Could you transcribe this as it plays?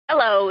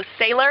Hello,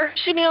 sailor.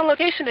 Shooting on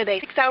location today,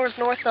 6 hours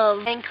north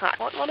of Bangkok.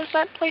 What is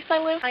that place I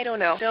live? I don't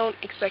know. Don't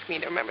expect me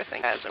to remember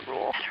things as a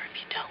rule. Better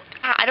if you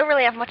don't. I don't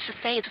really have much to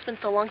say. It's just been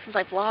so long since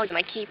I vlogged, and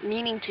I keep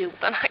meaning to.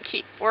 Then I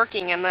keep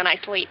working, and then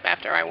I sleep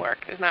after I work.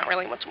 There's not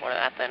really much more to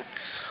that than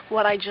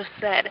what I just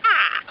said.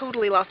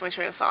 Totally lost my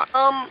train of thought.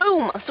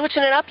 Boom. I'm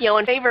switching it up, yo,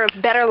 in favor of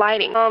better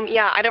lighting.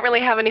 Yeah, I don't really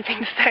have anything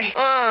to say.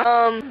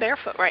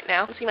 Barefoot right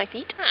now. See my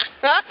feet?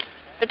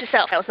 Note to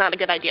self, that was not a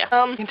good idea.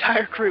 The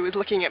entire crew is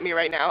looking at me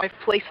right now. I've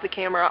placed the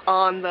camera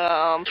on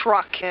the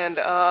truck, and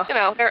you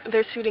know,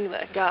 they're shooting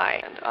the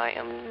guy, and I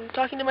am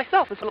talking to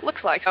myself. That's what it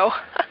looks like. Oh,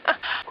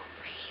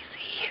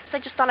 crazy. I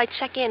just thought I'd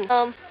check in.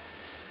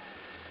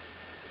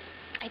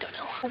 I don't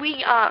know.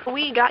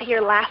 We got here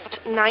last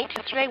night.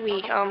 Yesterday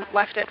we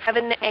left at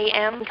 7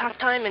 a.m. Bangkok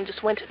time and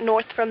just went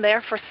north from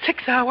there for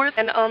 6 hours.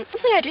 And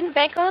something I didn't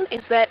bank on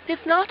is that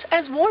it's not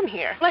as warm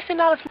here. When I say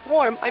not as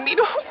warm, I mean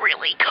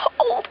really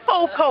cold.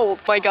 Oh, cold.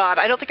 My God,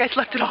 I don't think I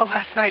slept at all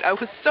last night. I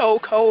was so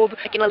cold.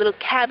 Like in a little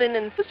cabin,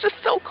 and it was just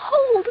so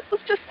cold. It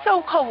was just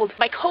so cold.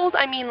 By cold,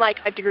 I mean like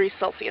 5 degrees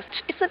Celsius.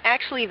 It isn't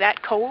actually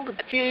that cold.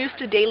 If you're used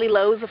to daily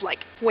lows of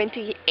like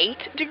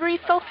 28 degrees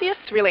Celsius,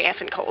 it's really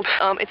effing cold.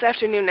 It's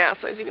afternoon now,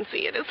 so as you can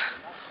see, it is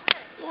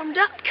warmed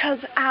up because,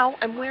 ow,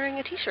 I'm wearing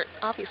a t-shirt,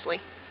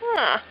 obviously.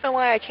 I don't know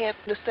why I can't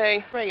just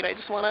say, right, I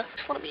just wanna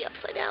be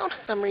upside down for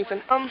some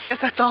reason. Guess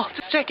that's all.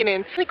 Just checking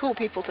in. Really cool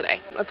people today.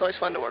 That's always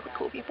fun to work with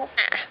cool people.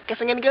 Guess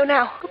I'm gonna go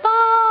now.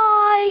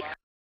 Goodbye!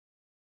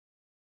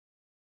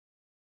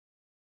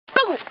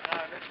 Boom!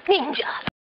 Ninja!